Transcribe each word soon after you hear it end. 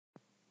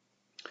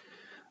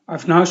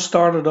I've now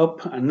started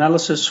up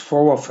Analysis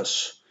for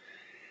Office.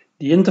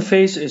 The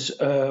interface is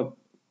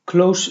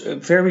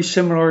very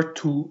similar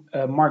to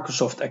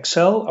Microsoft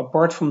Excel,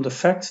 apart from the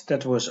fact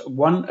that there was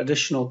one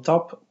additional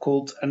tab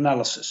called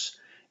Analysis.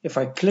 If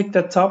I click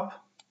that tab,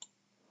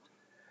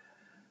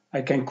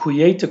 I can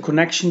create a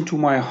connection to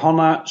my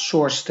HANA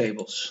source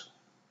tables.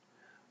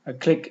 I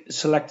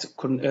select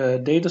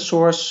data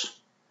source,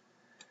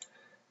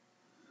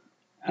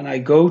 and I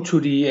go to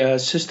the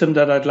system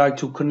that I'd like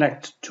to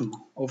connect to.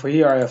 Over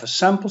here I have a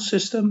sample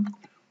system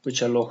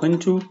which I log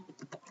into,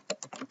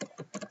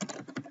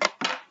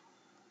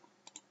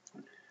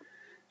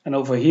 and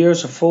over here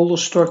is a folder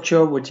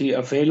structure with the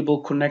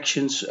available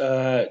connections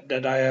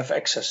that I have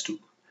access to.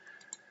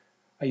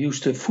 I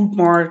use the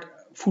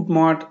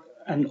footmart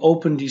and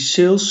open the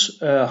sales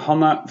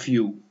HANA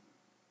view.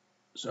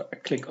 So I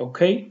click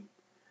OK.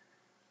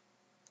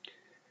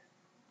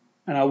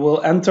 And I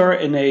will enter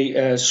in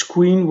a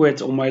screen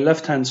with, on my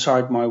left hand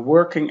side, my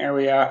working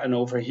area, and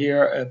over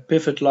here a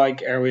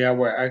pivot-like area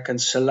where I can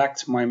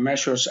select my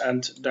measures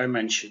and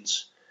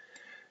dimensions.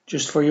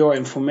 Just for your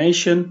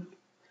information,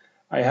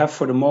 I have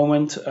for the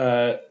moment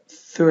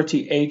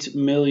 38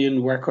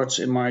 million records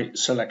in my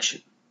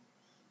selection.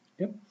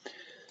 Yep.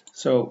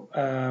 So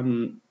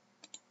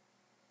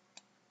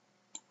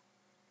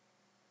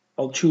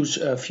I'll choose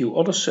a few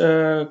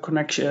other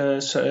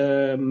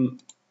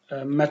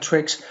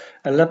metrics,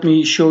 and let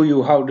me show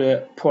you how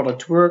the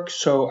product works.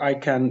 So I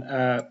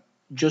can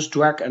just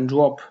drag and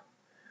drop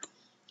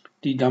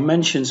the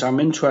dimensions I'm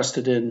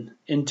interested in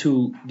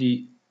into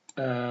the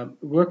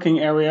working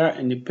area,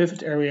 in the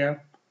pivot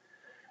area,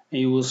 and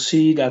you will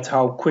see that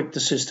how quick the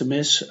system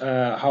is,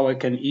 how I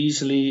can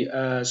easily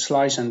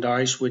slice and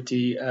dice with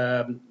the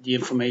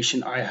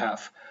information I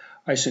have.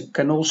 I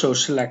can also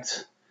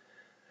select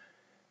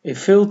a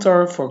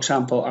filter. For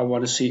example, I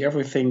want to see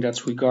everything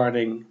that's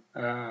regarding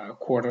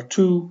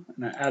Q2,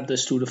 and I add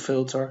this to the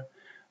filter,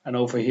 and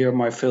over here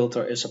my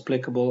filter is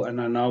applicable,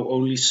 and I now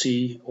only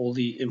see all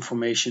the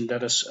information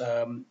that is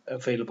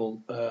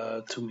available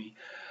to me.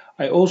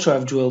 I also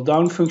have drill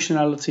down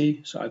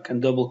functionality, so I can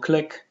double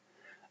click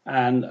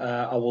and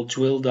I will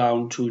drill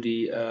down to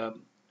the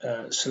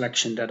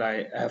selection that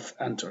I have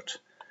entered.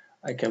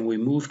 I can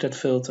remove that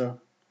filter.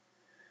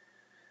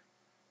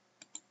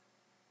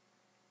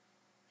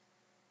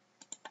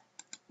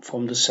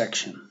 From the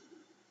section.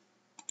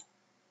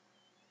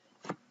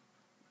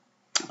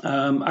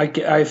 I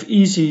have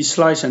easy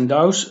slice and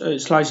dice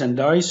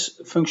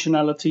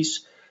functionalities.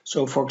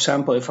 So for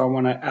example, if I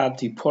want to add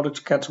the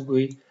product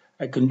category,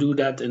 I can do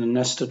that in a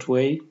nested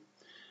way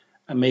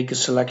and make a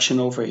selection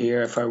over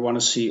here. If I want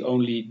to see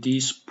only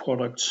these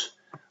products,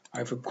 I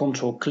have a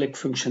control click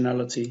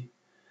functionality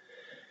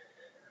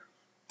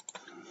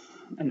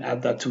and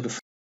add that to the.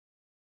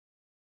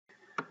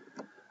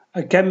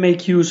 I can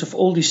make use of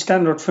all the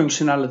standard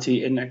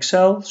functionality in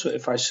Excel. So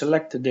if I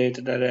select the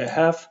data that I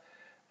have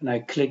and I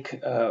click,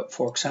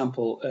 for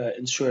example,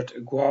 insert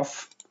a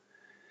graph,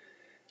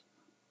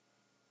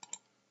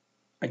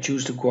 I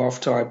choose the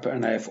graph type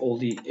and I have all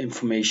the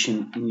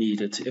information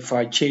needed. If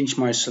I change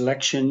my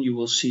selection, you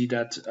will see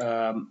that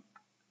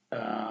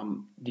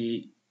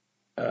the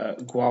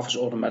graph is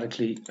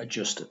automatically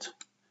adjusted.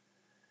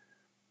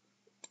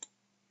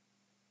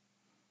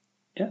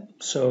 Yeah,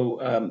 so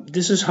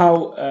this is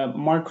how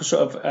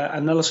Microsoft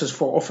Analysis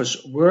for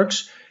Office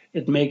works.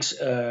 It makes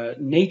a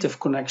native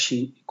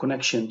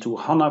connection to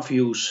HANA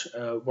views,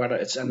 whether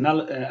it's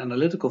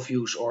analytical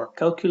views or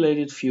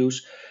calculated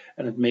views,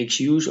 and it makes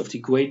use of the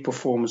great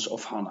performance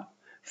of HANA.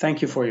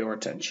 Thank you for your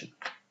attention.